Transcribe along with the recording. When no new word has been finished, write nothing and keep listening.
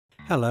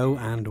Hello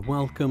and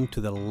welcome to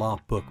the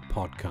Larp Book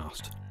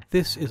podcast.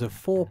 This is a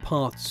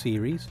 4-part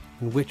series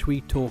in which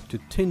we talk to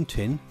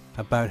Tintin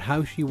about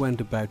how she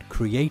went about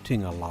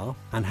creating a LARP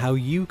and how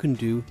you can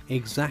do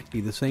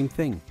exactly the same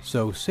thing.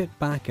 So sit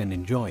back and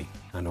enjoy,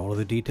 and all of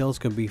the details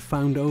can be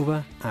found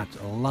over at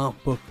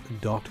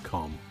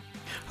larpbook.com.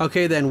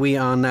 Okay, then we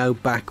are now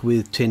back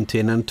with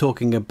Tintin and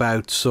talking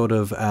about sort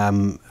of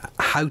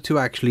how to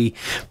actually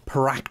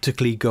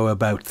practically go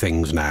about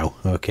things now.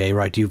 Okay,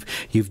 right?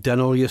 You've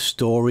done all your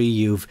story,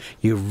 you've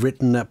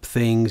written up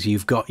things,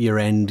 you've got your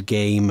end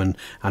game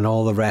and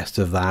all the rest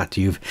of that.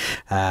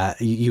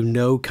 You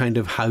know kind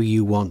of how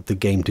you want the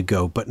game to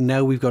go, but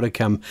now we've got to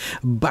come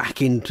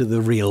back into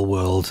the real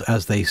world,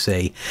 as they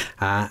say,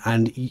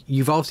 and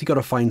you've obviously got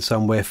to find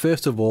somewhere.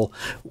 First of all,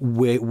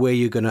 where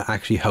you're going to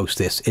actually host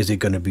this. Is it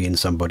going to be in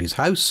somebody's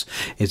house?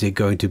 Is it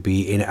going to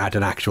be at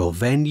an actual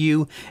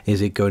venue?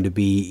 Is it going to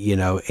be,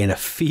 in a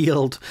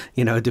field?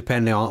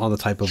 Depending on the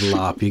type of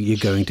LARP you're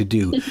going to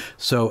do.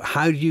 So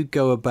how do you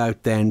go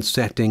about then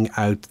setting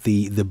out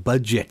the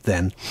budget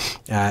then,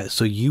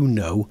 so you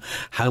know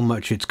how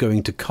much it's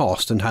going to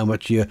cost and how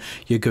much you're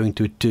going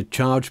to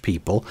charge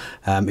people,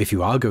 if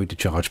you are going to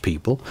charge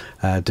people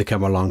to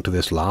come along to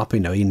this LARP,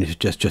 even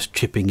if it's just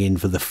chipping in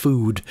for the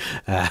food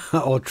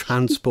or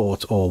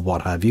transport or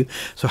what have you.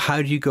 So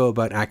how do you go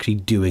about actually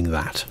doing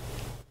that?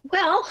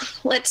 Well,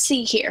 let's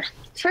see here.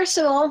 First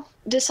of all,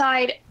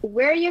 decide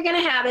where you're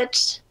going to have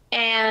it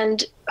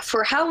and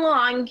for how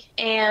long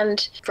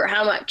and for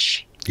how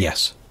much.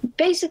 Yes.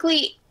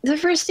 Basically, the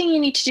first thing you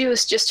need to do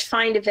is just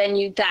find a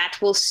venue that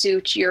will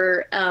suit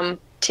your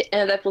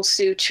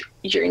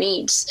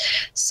needs.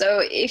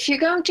 So if you're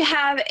going to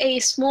have a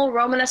small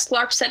Romanesque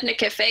LARP set in a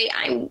cafe,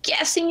 I'm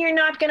guessing you're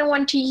not going to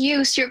want to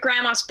use your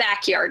grandma's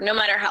backyard, no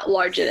matter how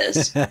large it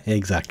is.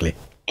 Exactly.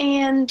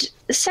 And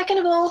second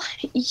of all,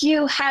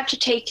 you have to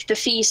take the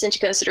fees into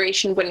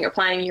consideration when you're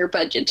planning your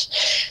budget.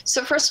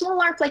 So for a small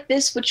LARP like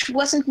this, which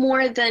wasn't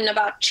more than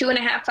about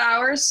 2.5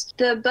 hours,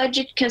 the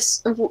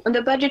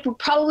budget would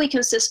probably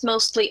consist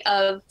mostly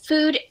of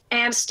food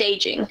and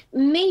staging.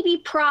 Maybe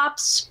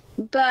props,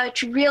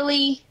 but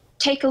really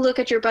take a look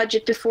at your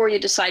budget before you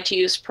decide to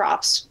use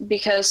props,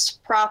 because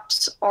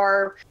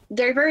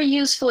they're very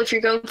useful if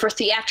you're going for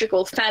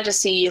theatrical,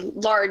 fantasy,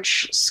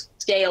 large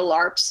scale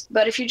LARPs.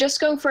 But if you're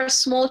just going for a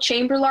small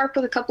chamber LARP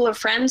with a couple of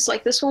friends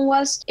like this one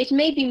was, it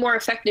may be more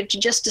effective to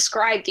just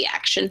describe the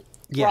action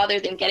rather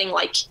than getting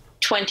like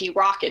 20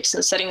 rockets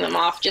and setting them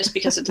off just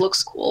because it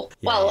looks cool.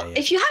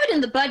 If you have it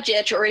in the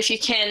budget, or if you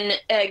can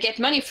get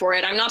money for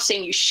it, I'm not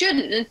saying you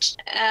shouldn't.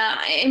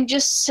 I'm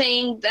just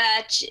saying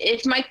that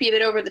it might be a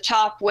bit over the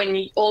top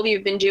when all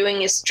you've been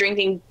doing is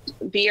drinking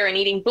beer and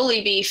eating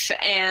bully beef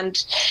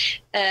and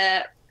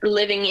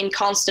living in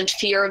constant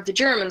fear of the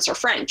Germans or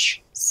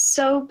French.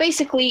 So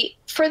basically,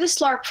 for this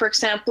LARP, for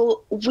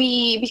example,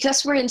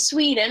 because we're in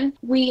Sweden,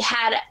 we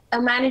had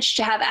managed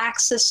to have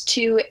access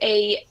to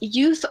a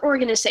youth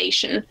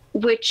organization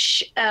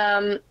which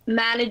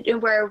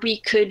where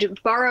we could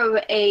borrow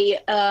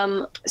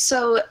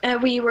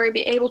we were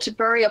able to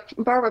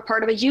borrow a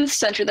part of a youth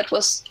center that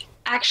was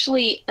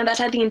that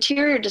had the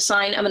interior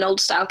design of an old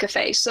style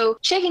cafe. So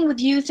checking with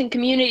youth and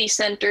community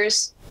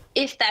centers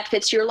if that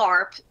fits your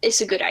LARP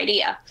is a good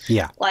idea.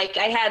 Yeah. Like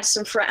I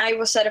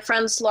was at a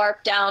friend's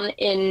LARP down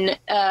in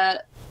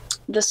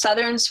the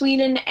southern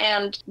Sweden,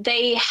 and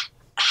they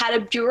had a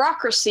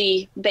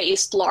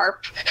bureaucracy-based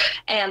LARP,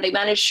 and they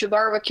managed to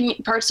borrow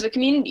parts of a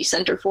community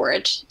center for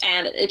it,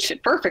 and it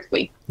fit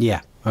perfectly.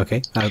 Yeah.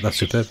 Okay. That's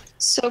superb.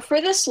 So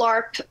for this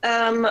LARP,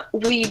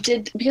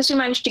 because we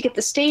managed to get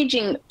the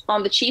staging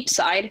on the cheap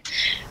side,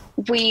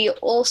 we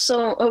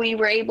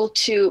were able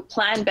to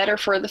plan better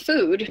for the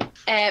food,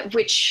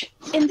 which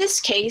in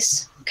this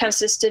case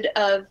consisted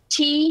of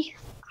tea,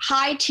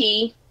 high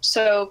tea,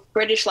 so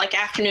British like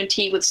afternoon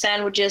tea with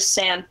sandwiches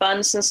and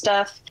buns and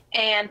stuff,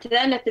 and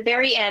then at the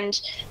very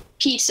end,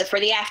 pizza for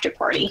the after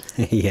party.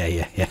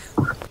 Yeah.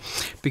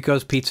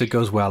 Because pizza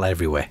goes well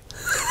everywhere.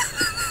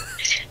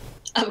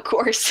 Of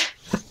course.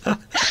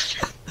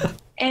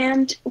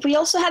 And we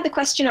also had the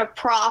question of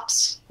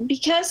props,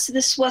 because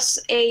this was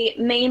a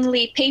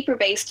mainly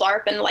paper-based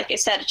LARP, and like I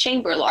said, a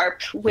chamber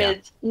LARP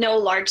with no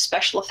large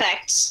special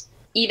effects.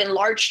 Even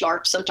large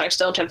LARPs sometimes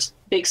don't have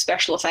big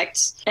special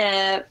effects.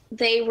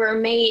 They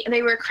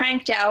were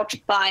cranked out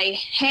by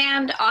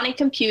hand on a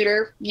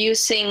computer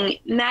using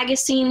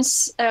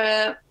magazines,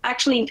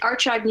 actually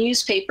archived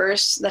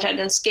newspapers that had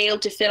been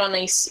scaled to fit on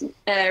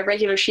a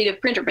regular sheet of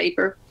printer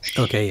paper.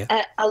 Okay,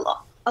 yeah.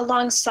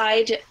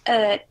 Alongside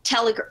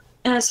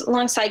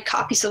alongside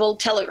copies of old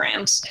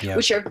telegrams,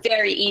 which are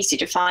very easy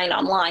to find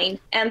online.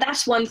 And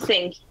that's one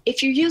thing.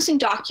 If you're using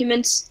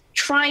documents,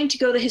 trying to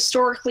go the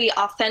historically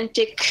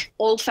authentic,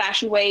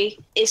 old-fashioned way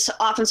is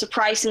often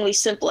surprisingly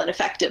simple and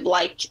effective.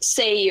 Like,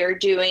 say you're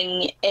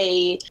doing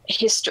a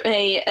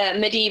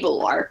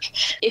medieval LARP.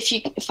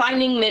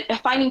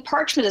 Finding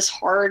parchment is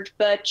hard,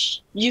 but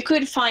you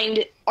could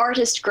find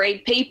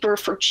artist-grade paper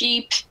for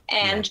cheap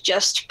and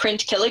just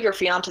print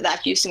calligraphy onto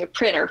that using a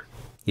printer.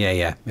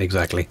 Yeah,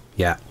 exactly.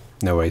 Yeah.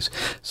 No worries.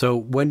 So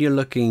when you're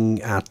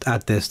looking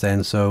at this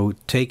then, so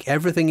take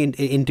everything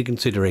into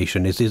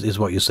consideration is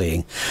what you're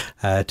saying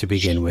to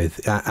begin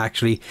with.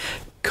 Actually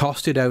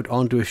cost it out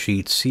onto a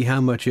sheet, see how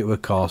much it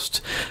would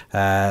cost,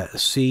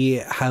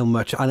 see how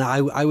much, and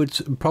I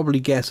would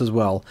probably guess as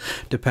well,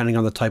 depending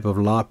on the type of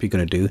LARP you're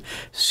going to do,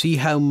 see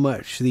how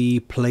much the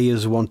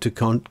players want to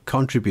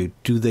contribute.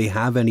 Do they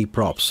have any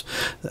props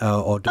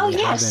or do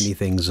they have any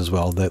things as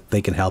well that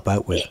they can help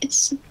out with?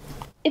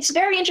 It's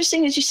very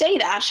interesting that you say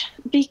that,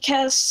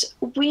 because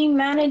we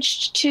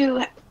managed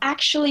to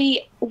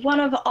actually, one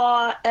of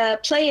our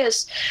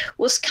players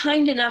was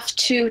kind enough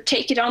to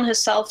take it on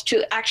herself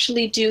to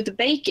actually do the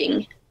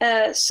baking.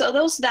 So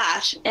there was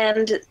that,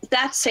 and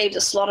that saved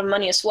us a lot of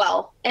money as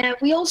well. And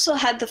we also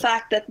had the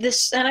fact that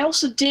this, and I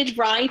also did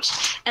write,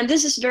 and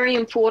this is very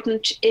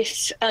important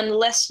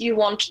unless you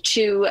want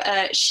to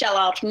shell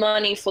out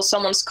money for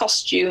someone's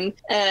costume,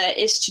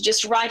 is to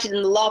just write it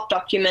in the LARP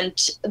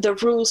document, the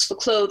rules for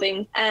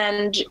clothing.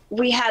 And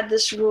we had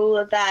this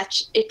rule that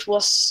it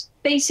was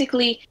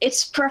basically,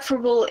 it's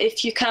preferable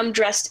if you come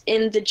dressed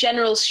in the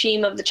general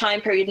scheme of the time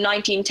period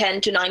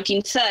 1910 to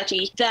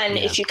 1930 than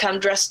if you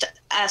come dressed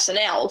as an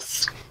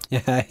elf.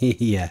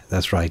 Yeah,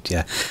 that's right.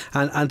 Yeah,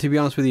 and to be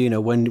honest with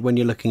you, when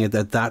you're looking at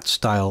that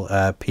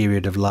style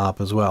period of LARP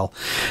as well,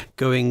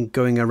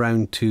 going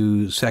around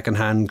to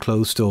secondhand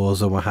clothes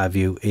stores or what have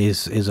you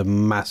is a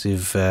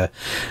massive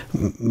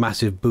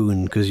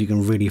boon, because you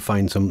can really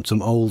find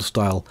some old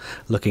style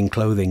looking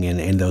clothing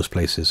in those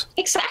places.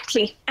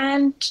 Exactly.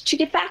 And to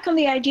get back on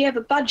the idea of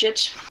a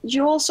budget,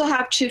 you also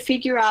have to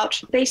figure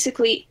out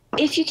basically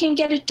if you can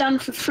get it done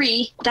for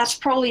free, that's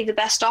probably the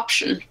best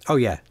option. Oh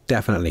yeah,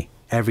 definitely.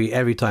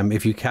 Every time,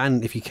 if you can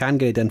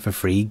get it done for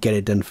free, get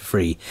it done for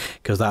free,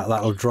 because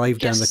that'll drive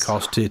down the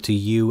cost to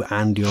you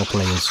and your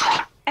players.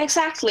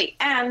 Exactly,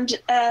 and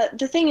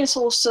the thing is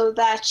also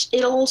that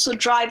it'll also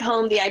drive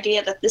home the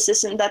idea that this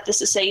is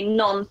a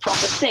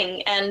non-profit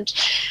thing. And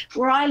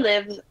where I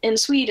live in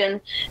Sweden,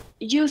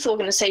 youth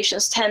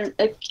organizations can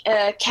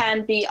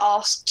be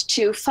asked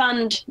to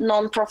fund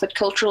non-profit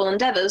cultural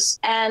endeavors,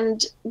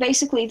 and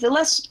basically the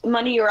less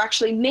money you're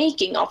actually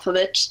making off of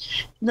it,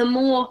 the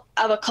more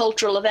of a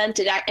cultural event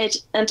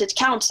it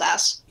counts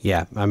as.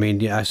 Yeah, I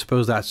mean, I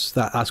suppose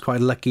that's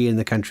quite lucky in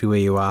the country where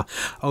you are.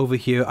 Over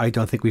here, I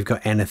don't think we've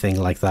got anything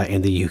like that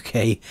in the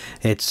UK.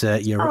 It's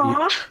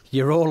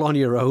you're all on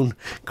your own.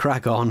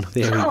 Crack on.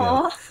 There we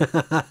go.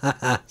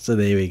 So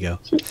there we go.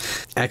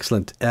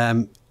 Excellent.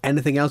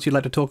 Anything else you'd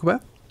like to talk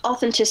about?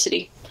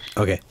 Authenticity.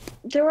 Okay.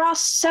 There are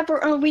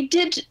several. We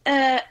did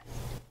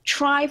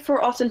try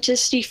for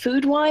authenticity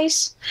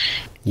food-wise.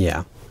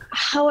 Yeah.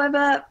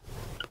 However,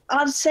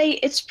 I'd say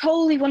it's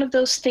probably one of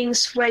those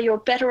things where you're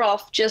better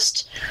off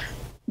just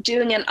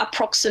doing an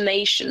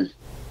approximation.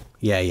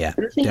 Yeah,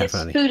 the thing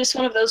definitely. is, food is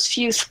one of those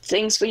few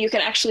things where you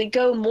can actually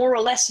go more or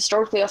less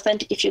historically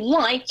authentic if you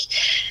like,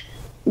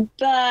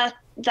 but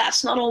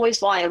that's not always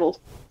viable.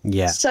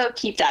 Yeah. So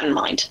keep that in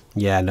mind.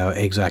 Yeah, no,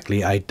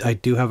 exactly. I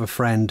do have a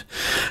friend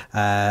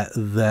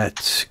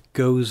that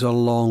goes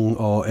along,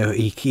 or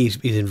he's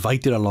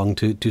invited along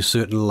to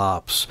certain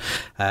LARPs,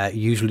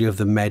 usually of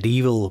the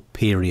medieval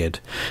period.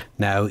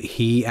 Now,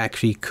 he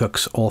actually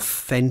cooks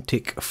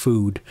authentic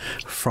food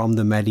from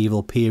the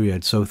medieval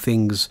period, so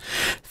things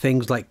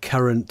like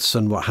currants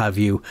and what have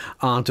you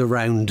aren't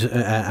around,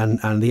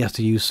 and he has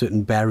to use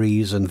certain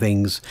berries and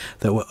things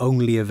that were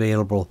only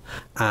available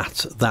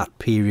at that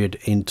period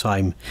in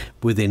time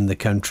within the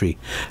country.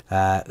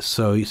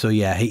 So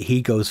yeah,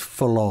 he goes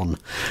full on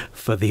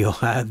for the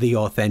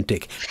authentic.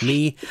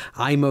 Me,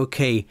 I'm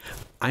okay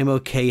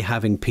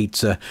having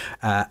pizza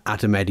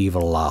at a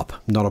medieval LARP.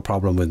 Not a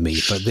problem with me,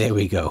 but there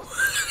we go.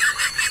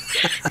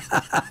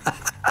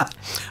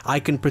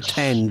 I can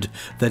pretend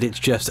that it's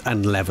just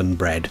unleavened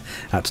bread.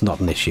 That's not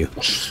an issue.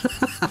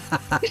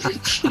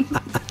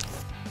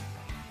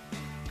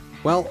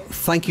 Well,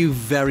 thank you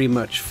very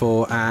much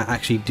for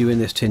actually doing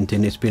this,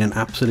 Tintin. It's been an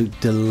absolute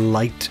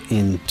delight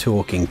in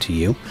talking to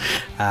you.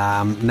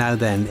 Now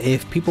then,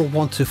 if people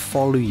want to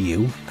follow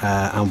you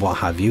and what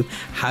have you,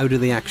 how do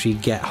they actually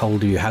get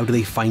hold of you? How do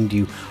they find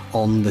you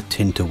on the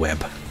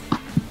Tinterweb?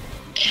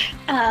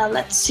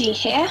 Let's see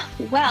here.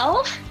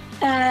 Well,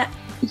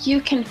 you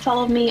can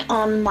follow me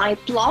on my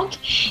blog,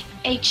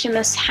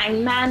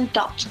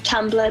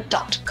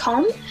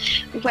 hmshangman.tumblr.com,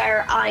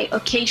 where I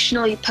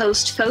occasionally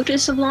post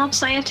photos of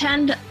LARPs I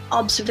attend,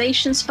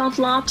 observations about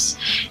LARPs,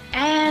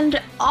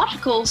 and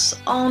articles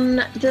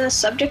on the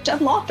subject of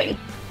LARPing.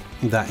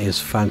 That is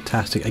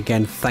fantastic.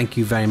 Again, thank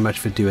you very much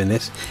for doing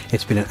this.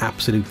 It's been an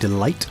absolute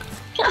delight.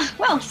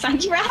 Well,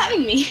 thank you for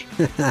having me.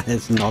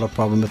 It's not a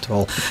problem at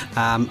all.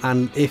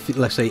 And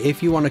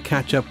if you want to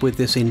catch up with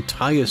this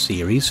entire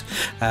series,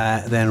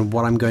 then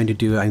what I'm going to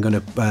do, I'm going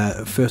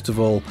to first of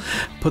all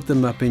put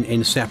them up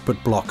in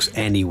separate blocks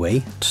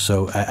anyway.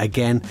 So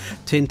again,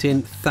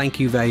 Tintin,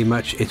 thank you very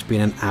much. It's been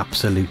an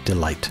absolute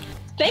delight.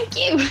 Thank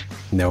you.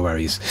 No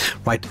worries.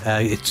 Right,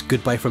 it's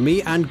goodbye from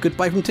me and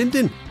goodbye from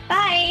Tintin.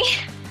 Bye.